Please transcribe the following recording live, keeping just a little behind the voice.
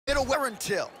Darren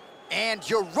Till and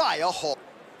Uriah Hall.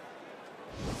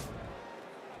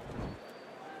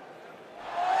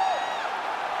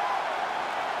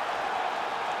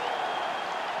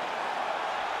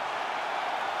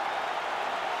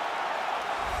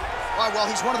 All right, well,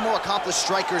 he's one of the more accomplished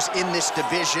strikers in this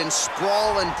division.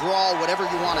 Sprawl and brawl, whatever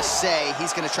you want to say,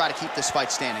 he's going to try to keep this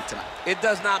fight standing tonight. It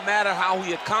does not matter how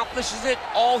he accomplishes it.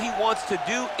 All he wants to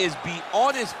do is be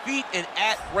on his feet and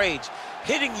at range,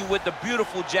 hitting you with the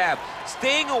beautiful jab,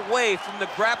 staying away from the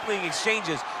grappling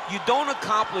exchanges. You don't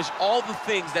accomplish all the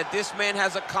things that this man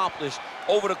has accomplished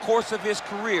over the course of his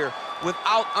career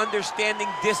without understanding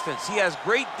distance. He has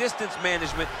great distance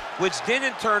management, which then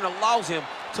in turn allows him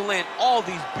to land all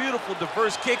these beautiful,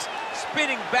 diverse kicks,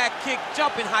 spinning back kick,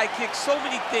 jumping high kick, so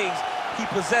many things he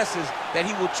possesses that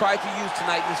he will try to use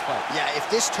tonight in this fight. Yeah, if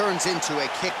this turns into a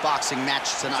kickboxing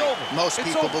match tonight, most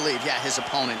people believe, yeah, his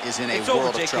opponent is in a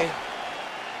world of trouble.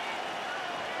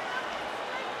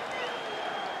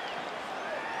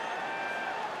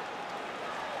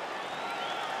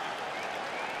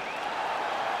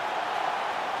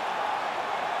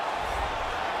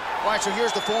 All right, so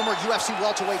here's the former UFC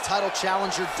welterweight title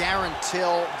challenger, Darren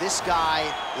Till. This guy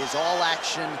is all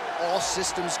action, all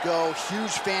systems go,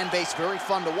 huge fan base, very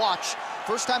fun to watch.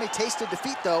 First time he tasted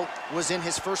defeat, though, was in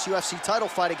his first UFC title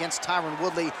fight against Tyron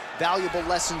Woodley. Valuable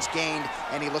lessons gained,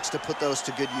 and he looks to put those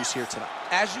to good use here tonight.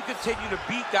 As you continue to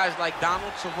beat guys like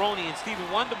Donald Cerrone and Stephen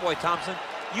Wonderboy Thompson,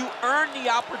 you earn the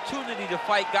opportunity to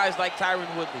fight guys like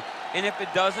Tyron Woodley. And if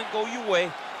it doesn't go your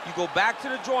way, you go back to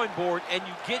the drawing board and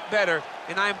you get better,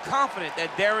 and I am confident that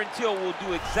Darren Till will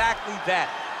do exactly that.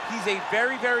 He's a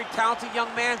very, very talented young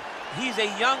man. He's a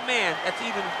young man that's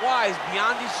even wise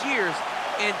beyond his years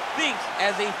and thinks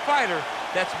as a fighter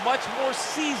that's much more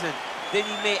seasoned than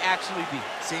he may actually be.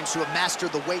 Seems to have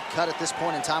mastered the weight cut at this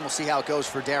point in time. We'll see how it goes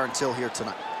for Darren Till here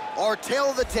tonight. Our tail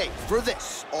of the tape for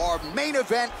this, our main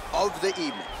event of the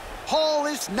evening. Hall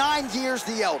is 9 years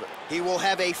the elder. He will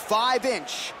have a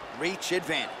 5-inch reach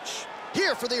advantage.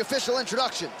 Here for the official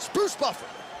introductions, Bruce Buffer.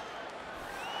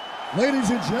 Ladies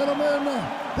and gentlemen,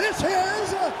 this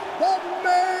is the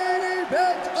main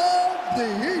event of the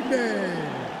evening.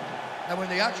 And when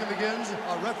the action begins,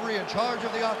 our referee in charge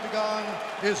of the octagon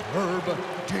is Herb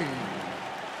Dean.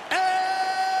 And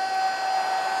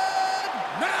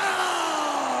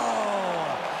now,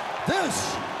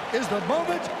 this is the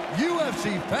moment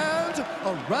UFC fans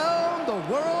around the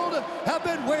world have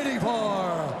been waiting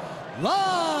for.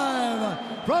 Live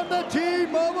from the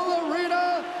T-Mobile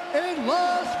Arena in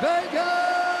Las Vegas,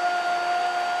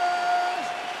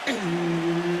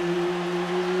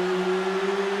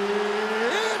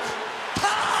 it's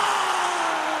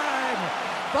time!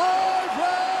 5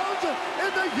 rounds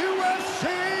in the UFC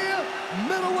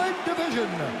middleweight division.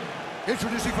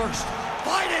 Introducing first,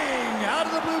 fighting out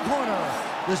of the blue corner.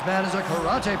 This man is a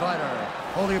karate fighter,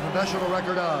 holding a professional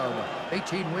record of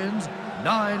 18 wins,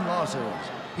 9 losses.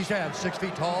 He stands 6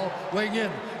 feet tall, weighing in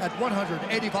at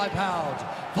 185 pounds.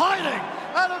 Fighting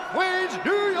out of Queens,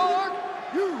 New York,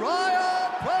 Uriah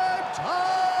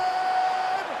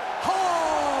Hall.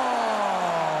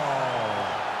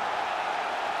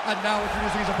 And now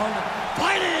introducing his opponent,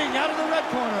 fighting out of the red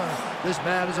corner. This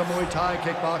man is a Muay Thai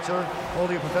kickboxer,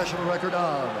 holding a professional record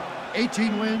of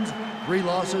 18 wins, 3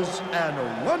 losses, and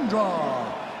 1 draw.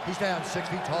 He stands 6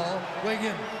 feet tall, weighing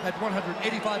in at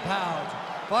 185 pounds.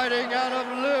 Fighting out of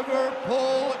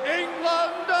Liverpool,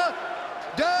 England,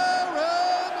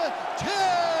 Darren Till.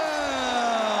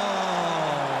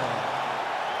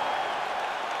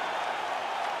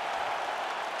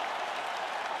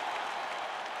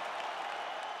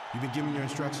 You've been given your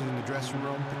instructions in the dressing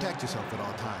room. Protect yourself at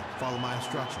all times. Follow my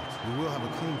instructions. We will have a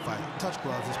clean fight. Touch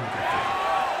gloves, let's make it fair.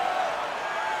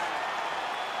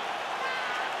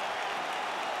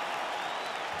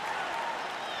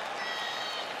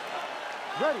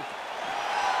 Ready.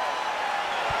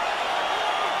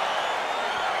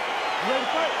 Ready to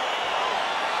fight.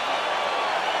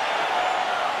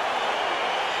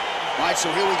 All right,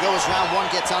 so here we go as round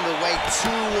 1 gets underway. 2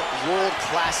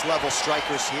 world-class level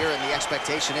strikers here, and the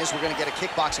expectation is we're going to get a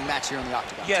kickboxing match here in the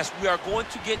octagon. Yes, we are going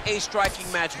to get a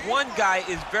striking match. One guy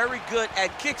is very good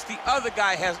at kicks. The other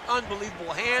guy has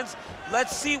unbelievable hands.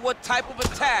 Let's see what type of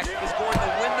attack is going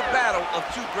to win the battle of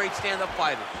 2 great stand-up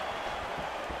fighters.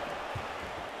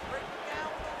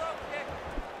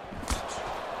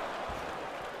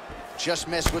 Just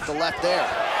missed with the left there.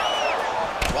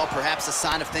 Well, perhaps a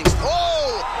sign of things.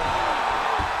 Oh!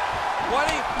 What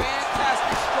a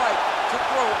fantastic strike to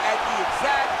throw at the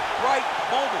exact right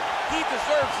moment. He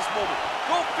deserves this moment.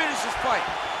 Go finish this fight.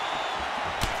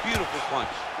 Beautiful punch.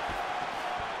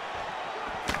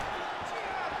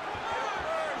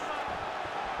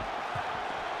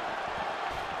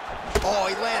 Oh,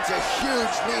 he lands a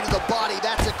huge knee to the body.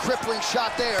 That's a crippling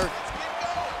shot there.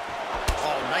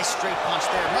 Oh, nice straight punch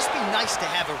there. Must be nice to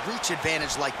have a reach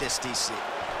advantage like this, DC.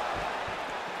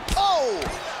 Oh!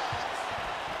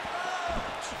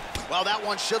 Well, that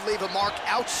one should leave a mark.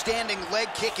 Outstanding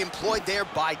leg kick employed there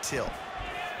by Till.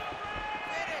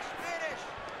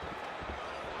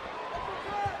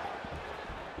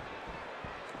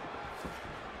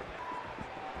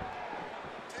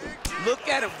 Look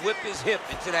at him whip his hip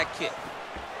into that kick.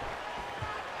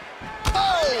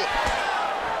 Oh!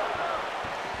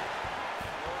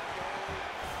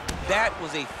 That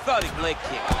was a thudding leg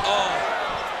kick. Oh.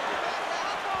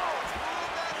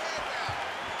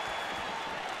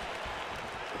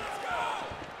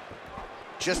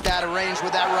 Just out of range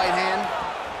with that right hand.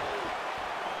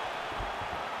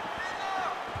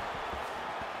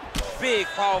 Big,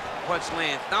 powerful punch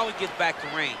lands. Now he gets back to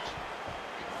range.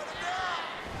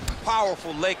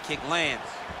 Powerful leg kick lands.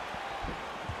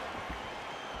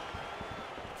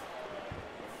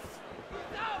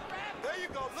 There you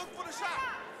go. Look for the shot.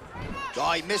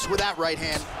 Oh, he missed with that right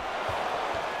hand.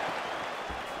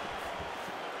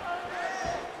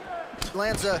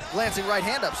 Lands a glancing right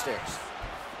hand upstairs.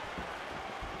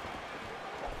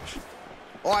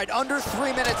 All right, under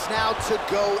 3 minutes now to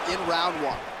go in round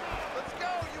one. Let's go.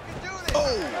 You can do this.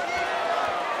 Oh!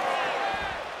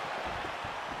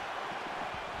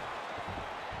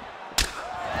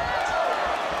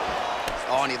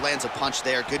 Oh, and he lands a punch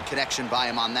there. Good connection by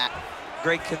him on that.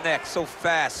 Great connect, so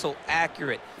fast, so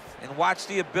accurate. And watch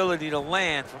the ability to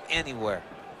land from anywhere.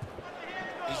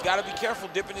 He's got to be careful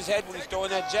dipping his head when he's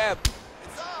throwing that jab.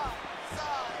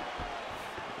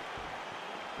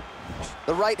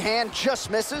 The right hand just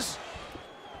misses.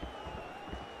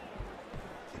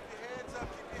 Keep your hands up.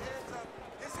 Keep your hands up.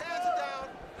 His hands are down.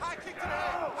 High kick to the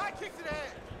head. High kick to the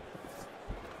head.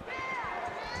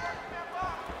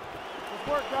 Good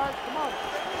work, guys. Come on.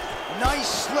 Nice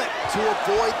slip to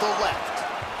avoid the left.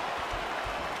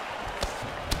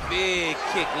 Big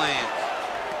kick lands.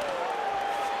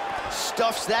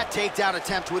 Stuffs that takedown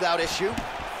attempt without issue.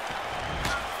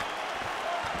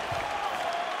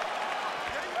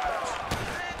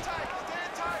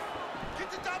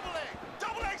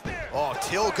 Oh,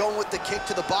 Till going with the kick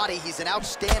to the body. He's an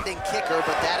outstanding kicker,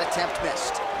 but that attempt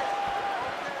missed.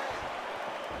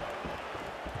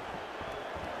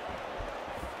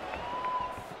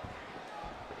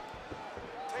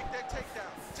 Take that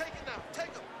takedown. Take it now.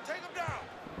 Take him. Take him down.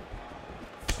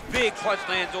 Big punch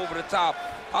lands over the top.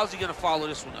 How's he gonna follow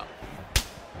this one up?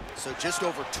 So just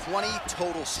over 20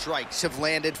 total strikes have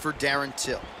landed for Darren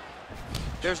Till.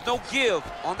 There's no give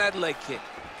on that leg kick.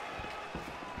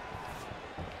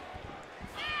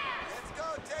 Let's go.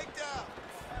 Takedown.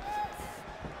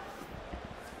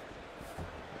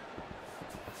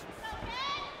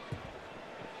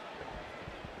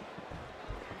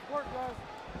 Good work, guys.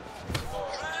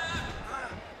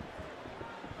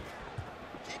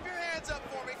 Keep your hands up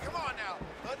for me. Come on now.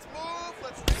 Let's move.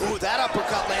 Let's. Ooh, that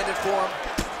uppercut landed for him.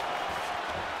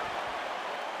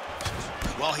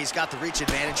 Well, he's got the reach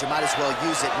advantage. You might as well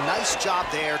use it. Nice job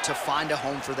there to find a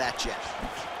home for that jab.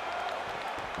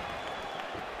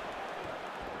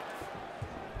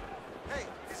 Hey,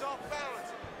 he's off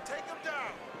balance. Take him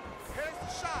down. Here's the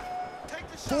shot. Take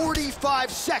the shot. 45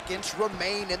 seconds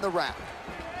remain in the round.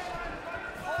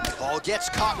 Oh, gets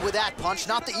caught with that punch.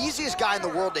 Not the easiest guy in the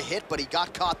world to hit, but he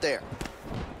got caught there.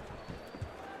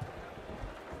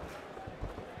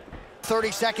 30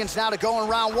 seconds now to go in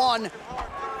round one.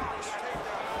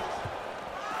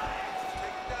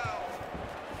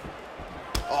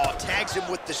 Oh, tags him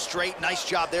with the straight. Nice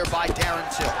job there by Darren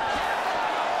Till.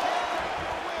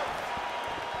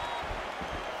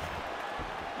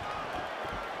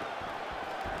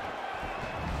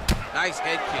 Nice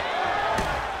head kick.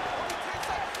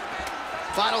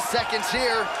 Final seconds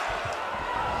here.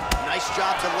 Nice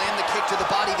job to land the kick to the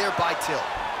body there by Till.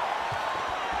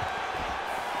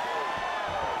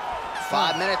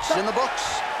 5 minutes in the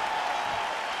books.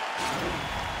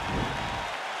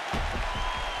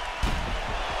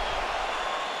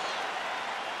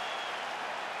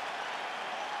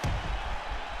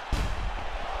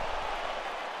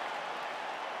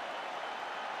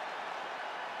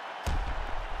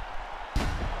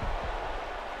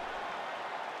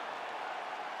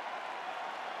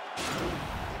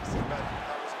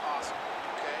 That was awesome,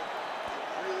 okay?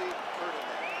 You really hurt him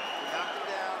there. You knocked him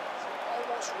down. He's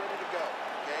almost ready to go,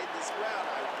 okay? This round,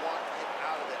 I want him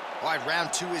out of there. All right,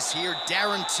 round two is here.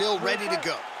 Darren Till ready to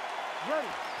go. Ready.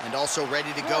 And also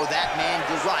ready to go, that man,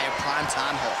 Uriah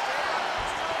Primetime Hall.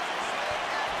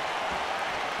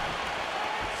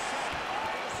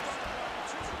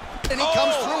 And he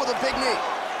comes through with a big knee.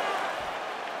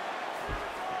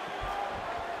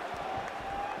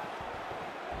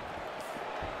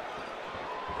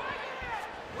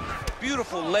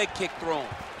 beautiful leg kick thrown.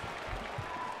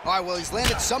 All right, well, he's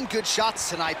landed some good shots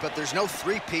tonight, but there's no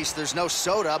three-piece, there's no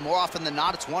soda. More often than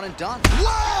not, it's one and done.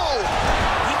 Whoa!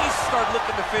 He needs to start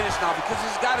looking to finish now because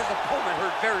he's got his opponent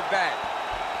hurt very bad.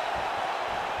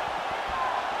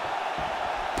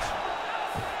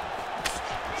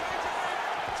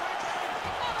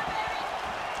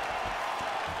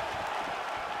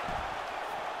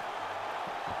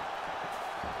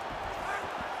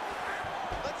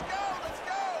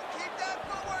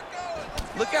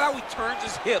 Look at how he turns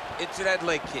his hip into that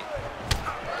leg kick.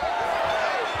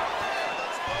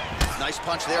 Nice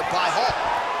punch there by Hall.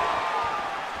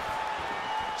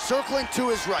 Circling to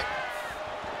his right.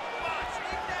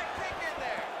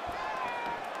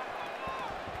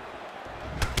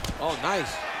 Oh,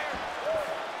 nice.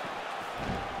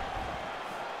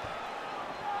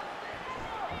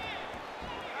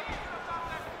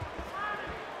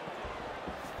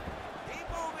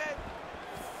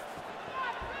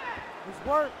 His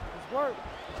work.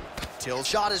 Till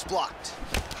shot is blocked.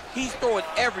 He's throwing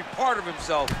every part of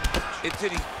himself into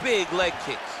these big leg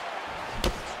kicks.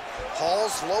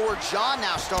 Hall's lower jaw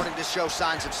now starting to show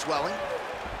signs of swelling.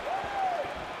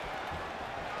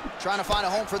 Trying to find a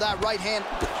home for that right hand.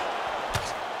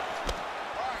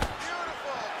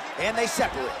 And they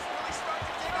separate.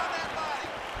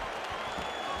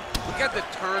 Look at the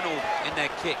turnover in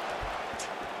that kick.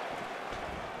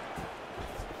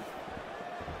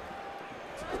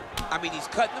 I mean,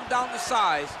 he's cutting them down to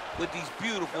size with these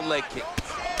beautiful leg kicks.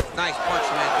 Nice punch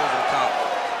lands over the top.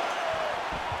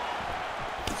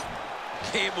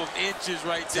 Game of inches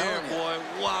right there, boy.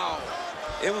 Wow.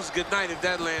 It was good night if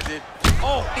that landed.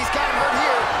 Oh! He's got him hurt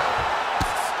here.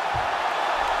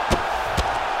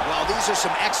 Well, these are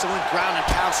some excellent ground and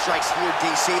pound strikes here,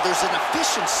 DC. There's an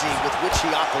efficiency with which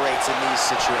he operates in these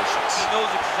situations. He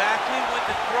knows exactly when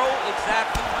to throw,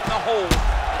 exactly when to hold.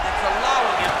 And it's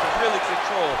allowing him to really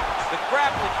control the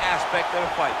grappling aspect of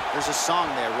the fight. There's a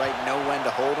song there, right? Know when to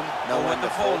hold him, know when to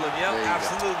fold him. Yep,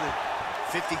 absolutely.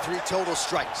 53 total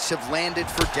strikes have landed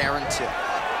for Darren Till.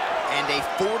 And a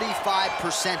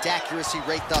 45% accuracy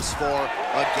rate thus far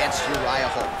against Uriah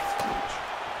Hall.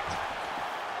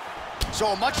 So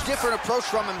a much different approach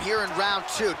from him here in round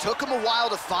two. Took him a while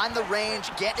to find the range,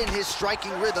 get in his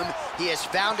striking rhythm. He has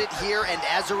found it here, and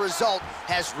as a result,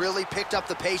 has really picked up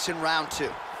the pace in round two.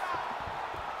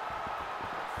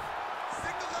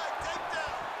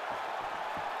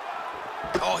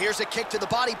 Oh, here's a kick to the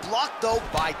body, blocked though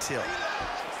by Till.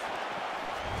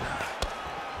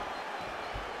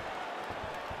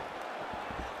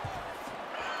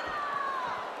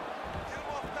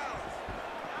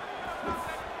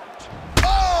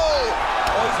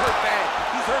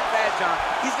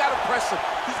 He's got to press him.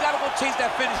 He's got to go chase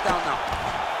that finish down now.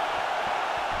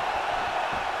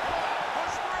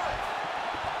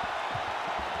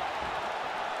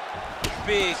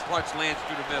 Big punch lands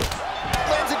through the middle.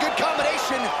 Lands a good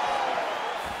combination.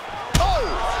 Oh!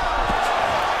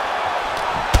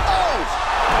 Oh!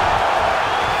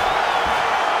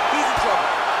 He's in trouble.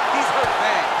 He's hurt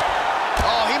bad.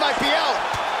 Oh, he might be out.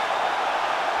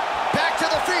 Back to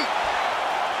the feet.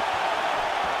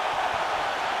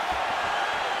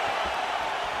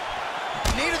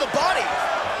 Knee to the body.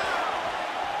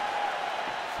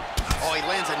 Oh, he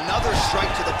lands another strike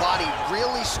to the body,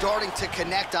 really starting to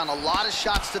connect on a lot of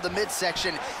shots to the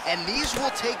midsection, and these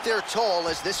will take their toll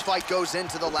as this fight goes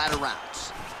into the latter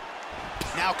rounds.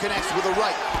 Now connects with a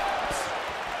right.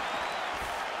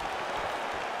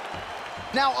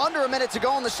 Now under a minute to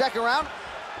go in the second round.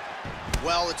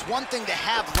 Well, it's one thing to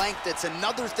have length, it's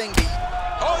another thing to...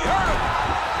 Oh, he hurt him!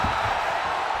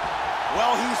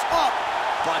 Well, he's up,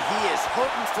 but he is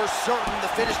hurting for certain. The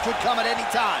finish could come at any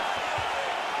time.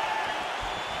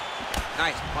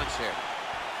 Nice punch there.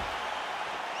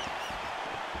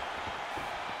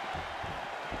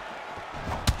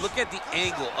 Look at the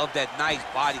angle of that nice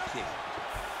body kick.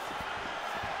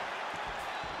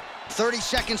 30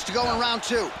 seconds to go in round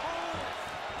two.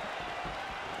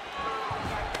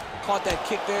 Caught that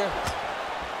kick there.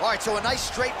 All right, so a nice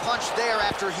straight punch there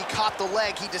after he caught the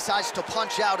leg. He decides to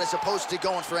punch out as opposed to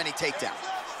going for any takedown.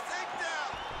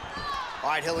 All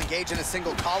right, he'll engage in a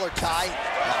single collar tie.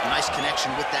 Oh, nice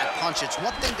connection with that punch. It's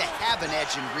one thing to have an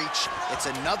edge and reach. It's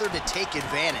another to take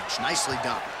advantage. Nicely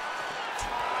done.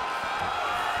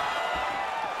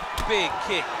 Big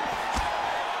kick.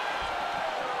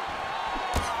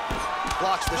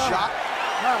 Blocks the shot.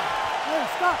 Hey,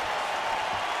 stop.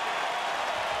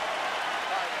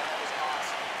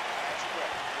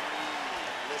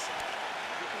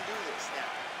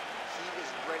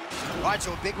 All right,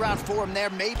 so a big round for him there,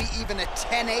 maybe even a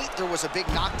 10-8. There was a big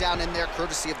knockdown in there,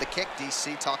 courtesy of the kick.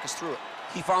 DC, talk us through it.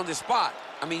 He found his spot.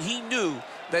 I mean, he knew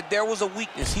that there was a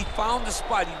weakness. He found the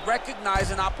spot. He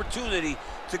recognized an opportunity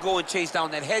to go and chase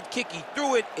down that head kick. He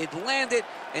threw it, it landed,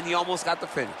 and he almost got the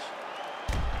finish.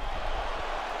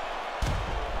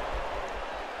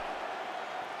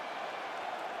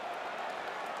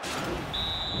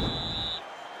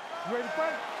 Ready to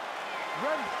fight?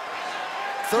 Ready.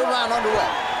 Third round underway.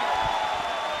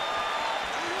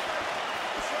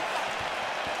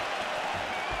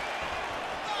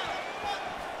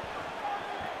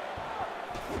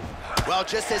 Well,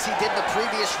 just as he did in the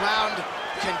previous round,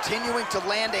 continuing to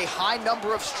land a high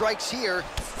number of strikes here,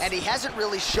 and he hasn't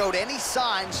really showed any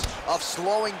signs of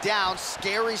slowing down.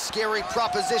 Scary, scary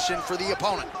proposition for the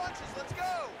opponent.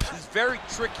 He's very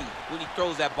tricky when he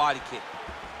throws that body kick.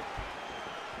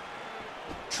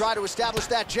 Try to establish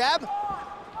that jab.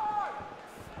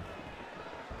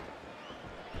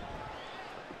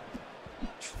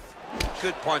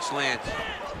 Good punch lands.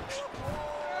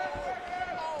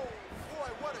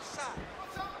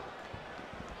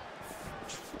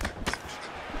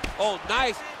 Oh,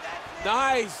 nice,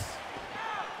 nice.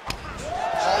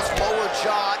 Hall's lower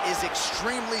jaw is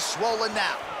extremely swollen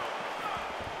now.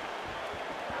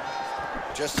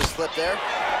 Just a slip there.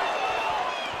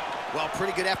 Well,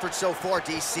 pretty good effort so far,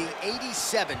 DC.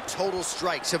 87 total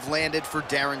strikes have landed for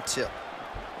Darren Till.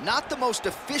 Not the most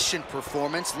efficient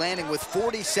performance, landing with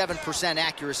 47%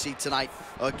 accuracy tonight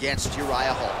against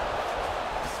Uriah Hall.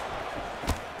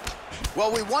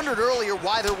 Well, we wondered earlier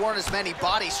why there weren't as many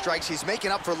body strikes. He's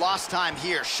making up for lost time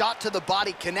here. Shot to the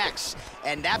body connects,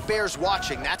 and that bears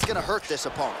watching. That's going to hurt this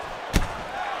opponent.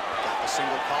 Got the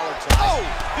single collar tie. Oh,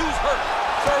 dude's hurt.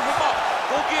 Serve him up.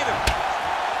 Go get him.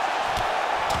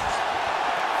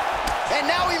 And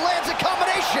now he lands a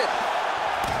combination.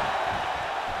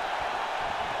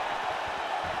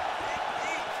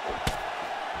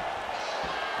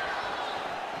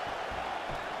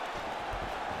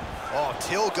 Oh,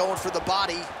 Till going for the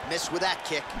body. Missed with that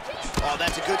kick. Oh,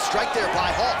 that's a good strike there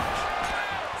by Hall.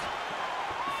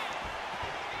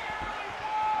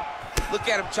 Look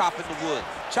at him chopping the wood.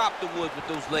 Chop the wood with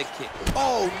those leg kicks.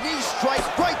 Oh, knee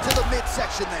strike right to the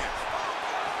midsection there.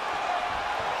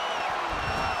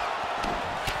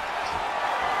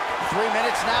 Three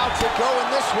minutes now to go in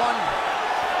this one.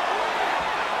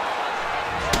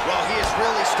 Well, he is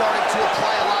really starting to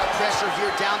apply a lot of pressure here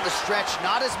down the stretch.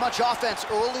 Not as much offense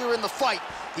earlier in the fight.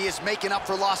 He is making up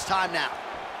for lost time now.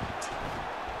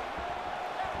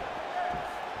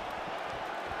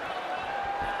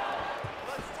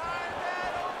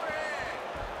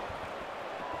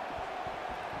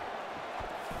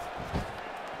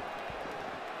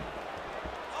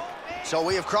 So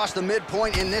we have crossed the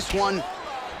midpoint in this one.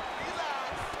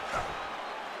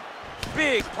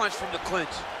 Big punch from the clinch.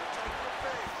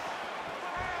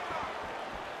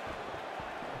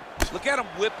 Look at him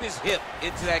whip his hip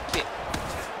into that kick.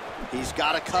 He's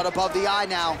got a cut above the eye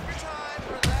now.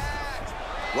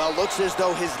 Well, looks as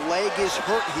though his leg is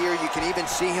hurt here. You can even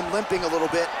see him limping a little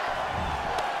bit.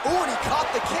 Oh, and he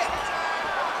caught the kick.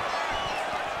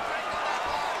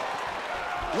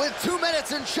 With 2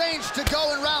 minutes and change to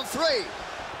go in round 3. Hands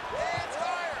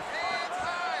higher, hands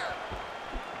higher.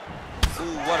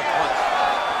 Ooh, what a punch.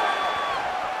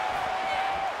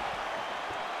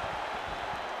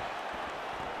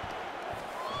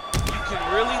 You can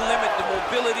really limit the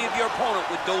mobility of your opponent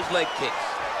with those leg kicks.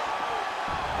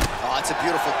 Oh, it's a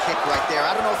beautiful kick right there.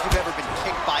 I don't know if you've ever been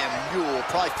kicked by a mule.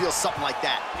 Probably feels something like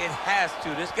that. It has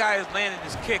to. This guy is landing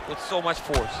his kick with so much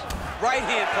force. Right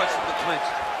hand punch from the clinch.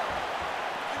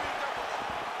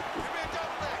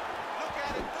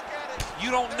 You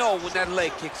don't know when that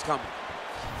leg kick's coming.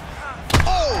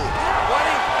 Oh! What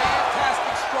a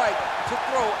fantastic strike to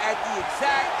throw at the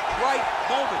exact right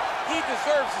moment. He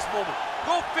deserves this moment.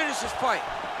 Go finish his fight.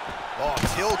 Oh,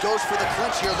 Till goes for the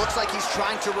clinch here. Looks like he's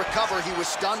trying to recover. He was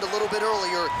stunned a little bit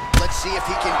earlier. Let's see if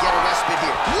he can get a respite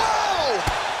here. Whoa!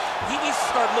 He needs to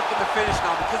start looking to finish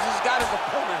now because he's got his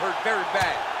opponent hurt very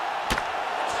bad.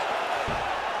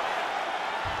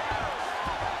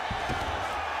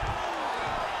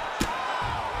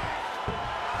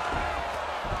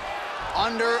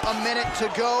 Under a minute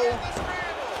to go.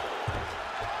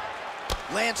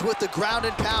 Lands with the ground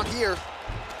and pound here.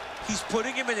 He's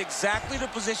putting him in exactly the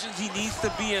positions he needs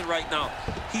to be in right now.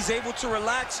 He's able to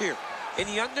relax here. And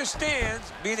he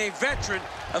understands, being a veteran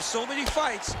of so many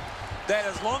fights, that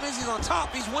as long as he's on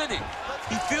top, he's winning.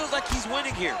 He feels like he's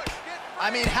winning here.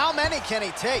 I mean, how many can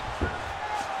he take? Let's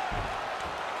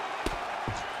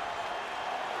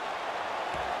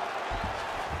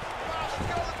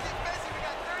get busy.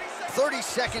 We got 30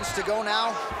 seconds to go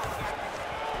now.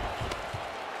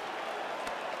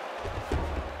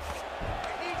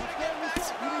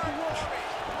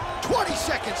 20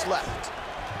 seconds left.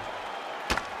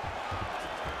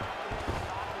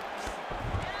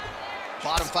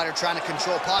 Bottom fighter trying to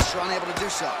control posture, unable to do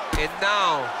so. And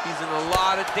now he's in a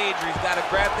lot of danger. He's got to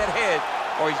grab that head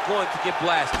or he's going to get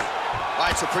blasted. All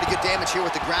right, so pretty good damage here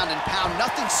with the ground and pound.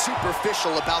 Nothing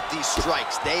superficial about these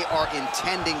strikes. They are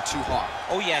intending to harm.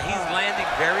 Oh, yeah, he's landing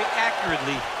very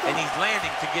accurately, and he's landing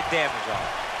to get damage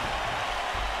off.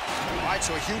 All right,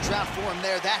 so a huge round for him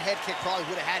there. That head kick probably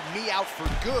would have had me out for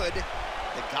good.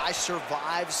 The guy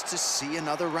survives to see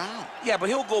another round. Yeah, but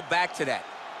he'll go back to that.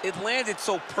 It landed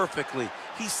so perfectly.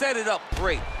 He set it up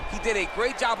great. He did a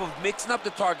great job of mixing up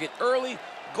the target early,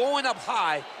 going up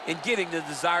high, and getting the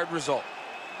desired result.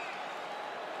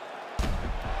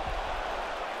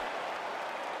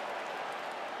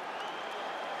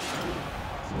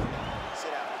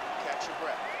 Sit out. Catch your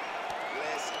breath.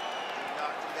 Listen. You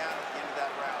knocked him down at the end of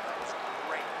that round. That was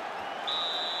great.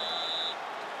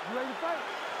 You ready to fight?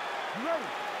 You ready?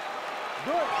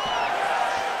 Good.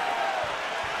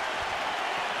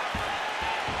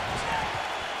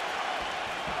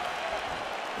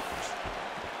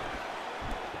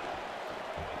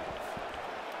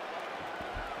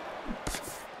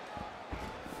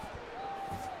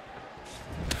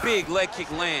 Big leg kick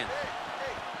land.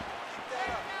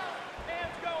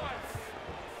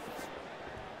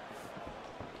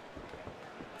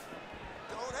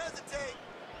 Don't hesitate.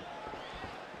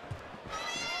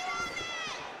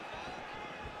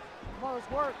 Come on,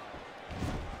 let's work.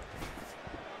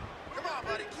 Come on,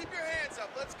 buddy. Keep your hands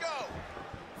up. Let's go.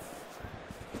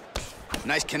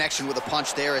 Nice connection with a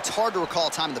punch there. It's hard to recall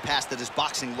a time in the past that his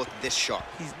boxing looked this sharp.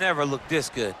 He's never looked this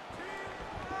good.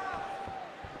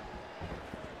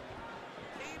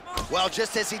 Well,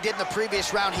 just as he did in the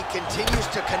previous round, he continues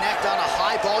to connect on a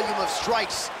high volume of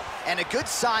strikes. And a good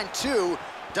sign, too,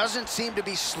 doesn't seem to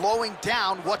be slowing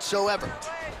down whatsoever.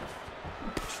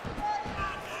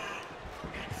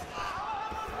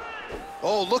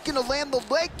 Oh, looking to land the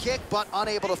leg kick, but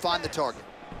unable to find the target.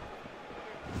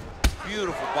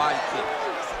 Beautiful body kick.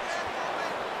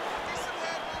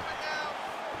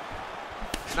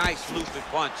 Nice looping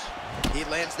punch. He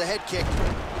lands the head kick.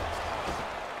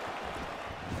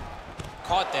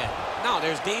 Caught that. Now,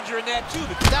 there's danger in that, too.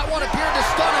 That one appeared to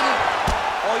stun him.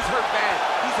 Oh, he's hurt bad.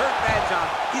 He's hurt bad, John.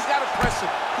 He's got to press him.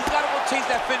 He's got to go chase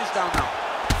that finish down now.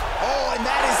 Oh, and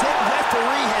that is it.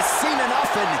 Referee has seen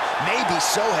enough, and maybe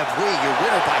so have we. Your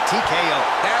winner by TKO.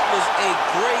 That was a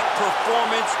great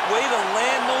performance. Way to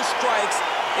land those strikes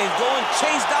and go and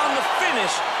chase down the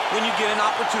finish when you get an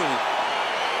opportunity.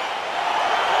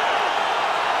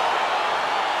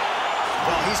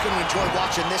 Well, he's going to enjoy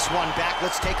watching this one back.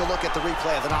 Let's take a look at the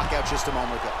replay of the knockout just a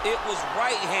moment ago. It was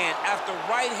right hand after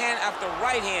right hand after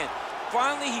right hand.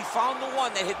 Finally, he found the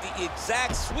one that hit the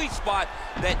exact sweet spot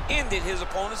that ended his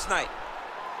opponent's night.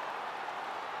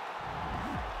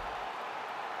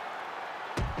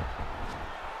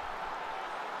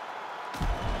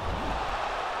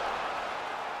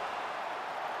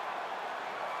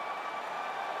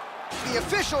 The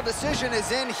official decision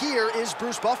is in. Here is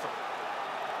Bruce Buffer.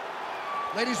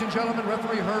 Ladies and gentlemen,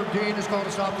 referee Herb Dean has called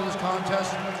a stop to this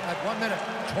contest at 1 minute,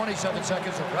 27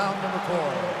 seconds of round number 4.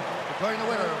 Declaring the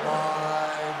winner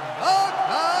by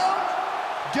knockout,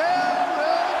 Darren.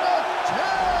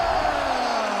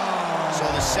 So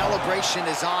the celebration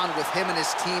is on with him and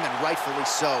his team, and rightfully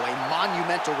so. A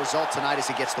monumental result tonight as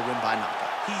he gets the win by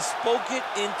knockout. He spoke it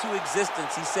into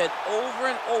existence. He said over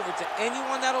and over to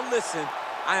anyone that'll listen,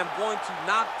 I am going to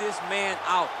knock this man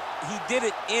out. He did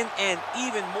it in an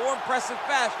even more impressive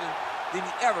fashion than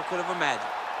he ever could have imagined.